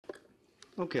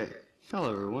Okay, hello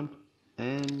everyone,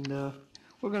 and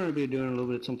we're going to be doing a little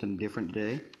bit of something different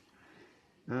today.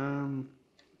 Um,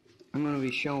 I'm going to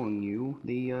be showing you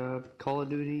the Call of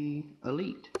Duty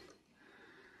Elite.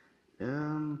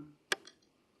 Um,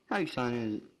 how you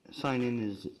sign in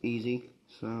is easy,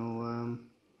 so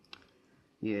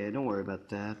yeah, don't worry about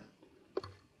that.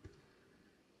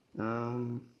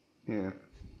 Yeah,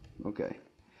 okay.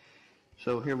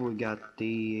 So here we got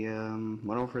the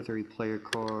 103 player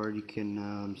card. You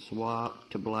can swap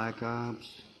to Black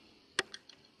Ops.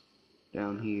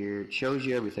 Down here, it shows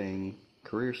you everything.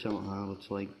 Career somehow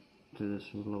looks like this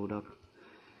will load up.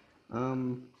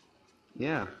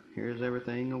 Yeah, here's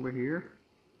everything over here.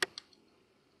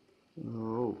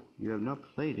 Oh, you have not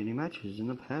played any matches in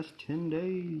the past 10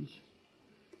 days.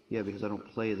 Yeah, because I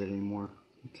don't play that anymore.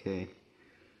 Okay.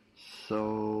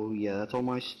 So, yeah, that's all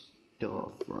my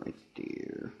stuff right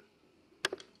there.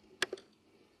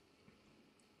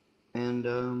 And,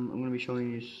 I'm going to be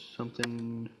showing you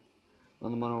something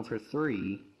on the Modern Warfare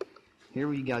 3. Here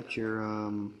we got your,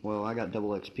 well, I got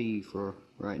double XP for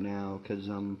right now, because,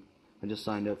 I just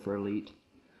signed up for Elite.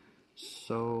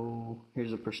 So,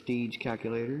 here's a prestige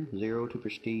calculator, 0 to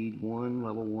prestige 1,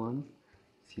 level 1.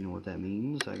 If you know what that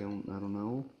means, I don't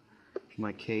know. Here's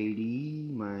my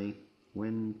KD, my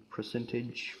win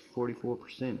percentage,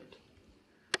 44%.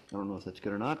 I don't know if that's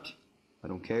good or not. I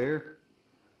don't care.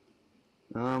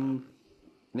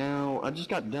 Now, I just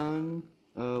got done,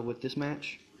 with this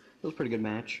match. It was a pretty good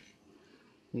match.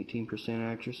 18%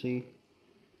 accuracy,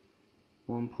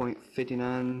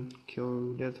 1.59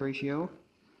 kill death ratio.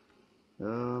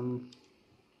 I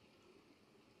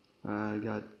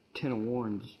got 10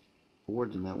 awards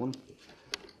in that one.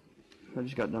 I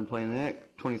just got done playing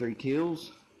that. 23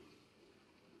 kills.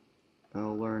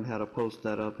 I'll learn how to post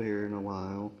that up here in a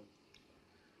while.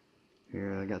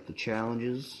 Here I got the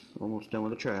challenges. Almost done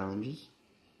with the challenges.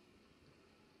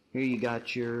 Here you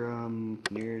got your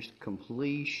nearest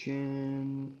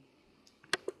completion,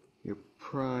 your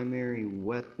primary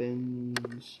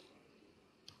weapons.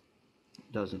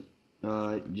 Doesn't.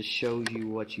 It just shows you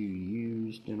what you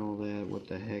used and all that. What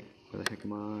the heck? Where the heck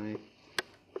am I?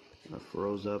 I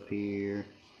froze up here.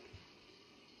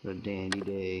 What a dandy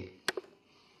day.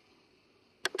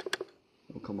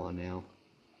 Oh, come on now.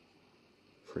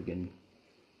 Friggin'.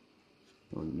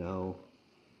 Oh no.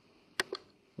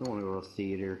 I don't want to go to the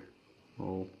theater.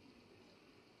 Oh.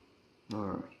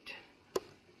 Alright.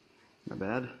 Not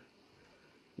bad.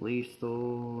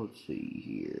 Lethal. Let's see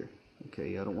here.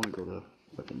 Okay, I don't want to go to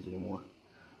weapons anymore.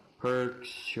 Perks.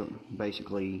 Sure.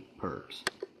 Basically, perks.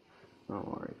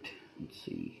 Alright. Let's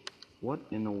see. What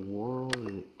in the world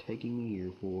is it taking me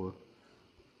here for?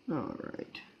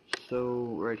 Alright.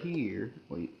 So, right here.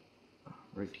 Wait.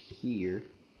 Right here.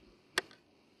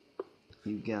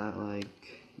 You got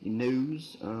like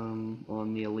news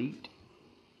on the Elite.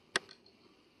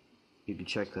 You can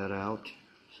check that out.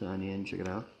 Sign in, check it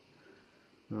out.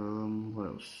 What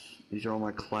else? These are all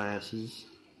my classes.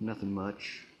 Nothing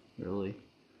much, really.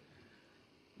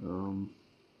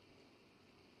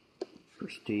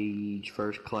 Prestige,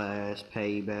 First Class,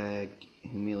 Payback,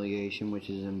 Humiliation, which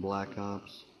is in Black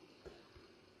Ops,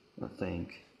 I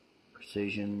think.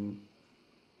 Precision.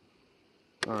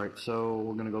 Alright, so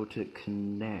we're gonna go to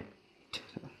Connect.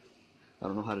 I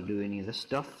don't know how to do any of this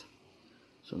stuff,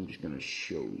 so I'm just gonna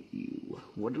show you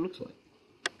what it looks like.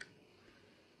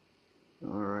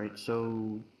 Alright,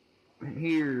 so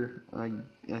here I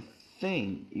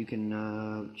think you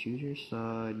can choose your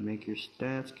side, make your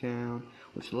stats count.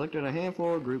 We've selected a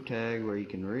handful of group tag where you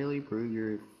can really prove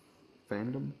your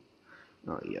fandom.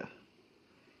 Oh yeah.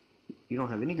 You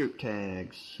don't have any group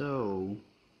tags, so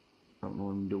I don't know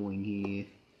what I'm doing here.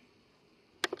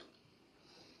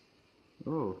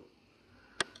 Oh.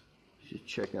 Let's just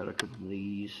check out a couple of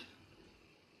these.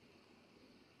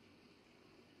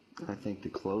 I think the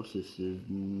closest is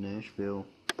Nashville.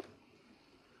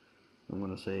 I'm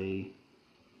gonna say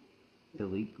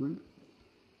Elite group.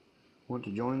 Want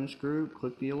to join this group?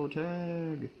 Click the yellow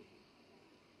tag.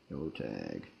 Yellow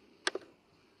tag.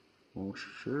 Oh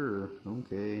sure,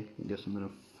 okay. I guess I'm in a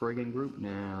friggin' group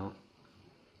now.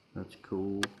 That's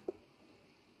cool.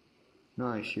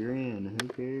 Nice, you're in. Who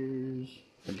cares?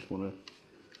 I just wanna...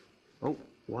 Oh,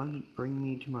 why did it bring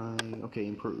me to my... Okay,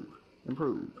 improve.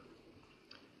 Improve.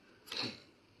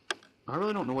 I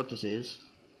really don't know what this is.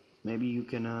 Maybe you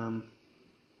can,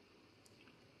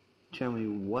 tell me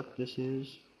what this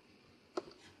is.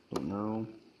 Don't know.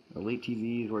 Elite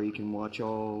TV is where you can watch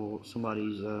all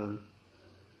somebody's,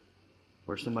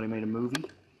 where somebody made a movie.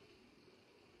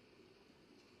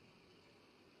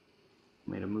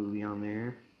 Made a movie on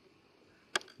there.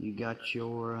 You got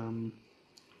your,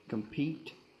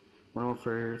 compete. Modern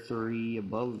Warfare 3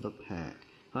 above the pack.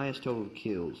 Highest total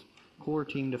kills. Core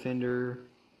Team Defender.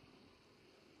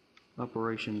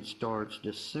 Operation starts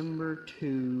December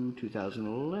 2,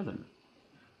 2011.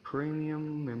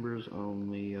 Premium members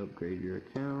only. Upgrade your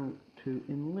account to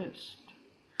enlist.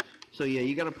 So yeah,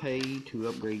 you gotta pay to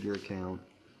upgrade your account,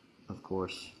 of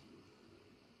course.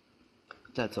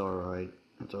 That's alright.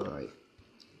 That's alright.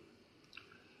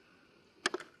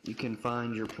 You can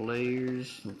find your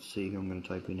players. Let's see who I'm gonna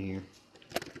type in here.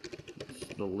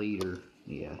 It's the leader.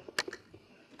 Yeah.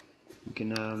 You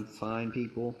can find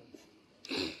people.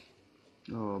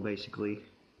 Oh, basically.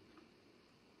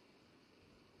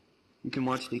 You can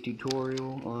watch the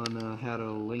tutorial on how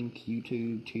to link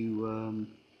YouTube to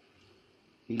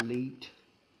Elite,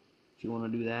 if you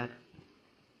want to do that.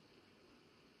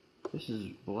 This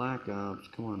is Black Ops.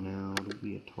 Come on now, don't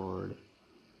be a tard.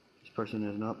 This person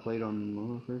has not played on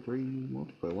Modern Warfare 3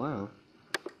 multiplayer. Wow.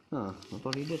 Huh, I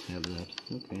thought he did have that.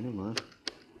 Okay, never mind.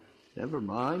 Never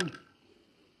mind.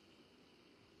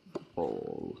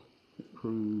 Ball.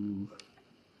 Improve.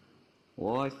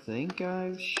 Well, I think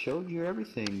I've showed you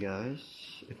everything, guys.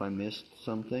 If I missed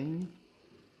something,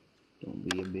 don't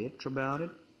be a bitch about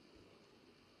it.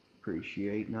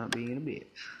 Appreciate not being a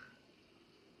bitch.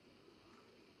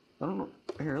 I don't know.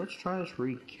 Here, let's try this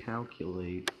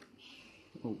recalculate.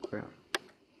 Oh crap.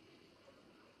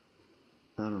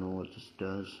 I don't know what this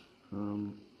does.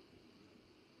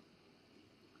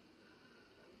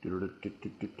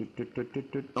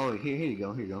 Oh, here you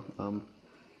go. Here you go.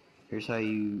 Here's how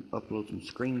you upload some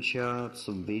screenshots,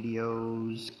 some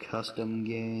videos, custom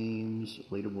games,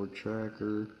 leaderboard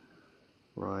tracker,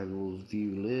 rivals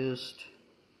view list.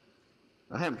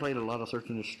 I haven't played a lot of Search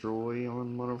and Destroy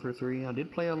on Modern Warfare 3. I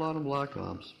did play a lot of Black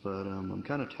Ops, but I'm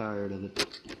kind of tired of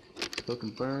it. So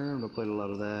confirmed, I played a lot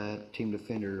of that. Team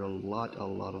Defender, a lot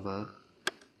of that.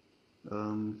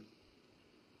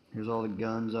 Here's all the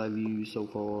guns I've used so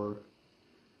far.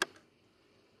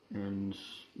 And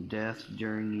deaths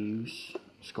during use.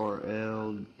 Scar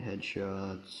L,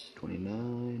 headshots,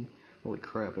 29. Holy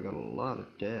crap, I got a lot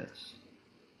of deaths.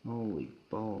 Holy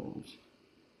balls.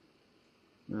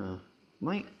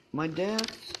 My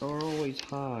deaths are always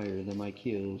higher than my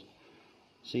kills.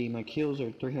 See, my kills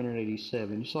are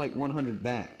 387. It's like 100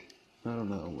 back. I don't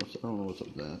know what's up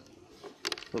with that.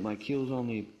 But my kills on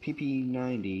the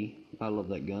PP90. I love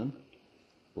that gun.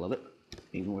 Love it.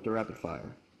 Even with the rapid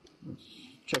fire. Let's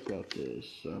check out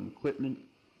this equipment.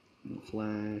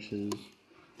 Flashes.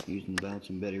 Using the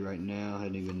Bouncing Betty right now. I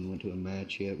hadn't even went to a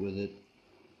match yet with it.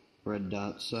 Red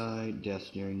dot sight.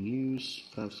 Deaths during use.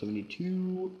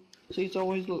 572. See, it's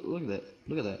always look at that.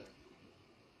 Look at that.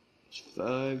 It's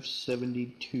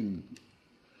 572.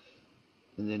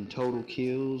 And then total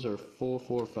kills are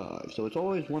 445. So it's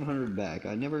always 100 back.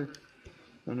 I never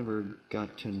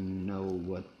got to know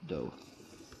what the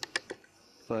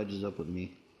fudge is up with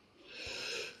me.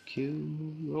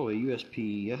 Oh, a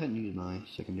USP. I hadn't used my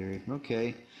secondary.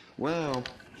 Okay. Well,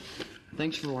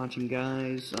 thanks for watching,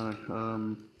 guys.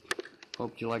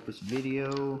 Hope you like this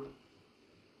video.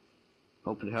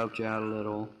 Hope it helped you out a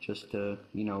little. Just you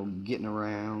know, getting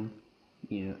around.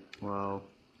 Yeah. Well,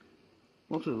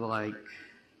 mostly like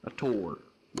a tour.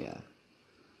 Yeah.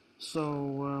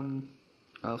 So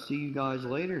I'll see you guys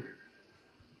later.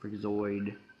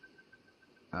 Freakazoid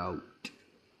out.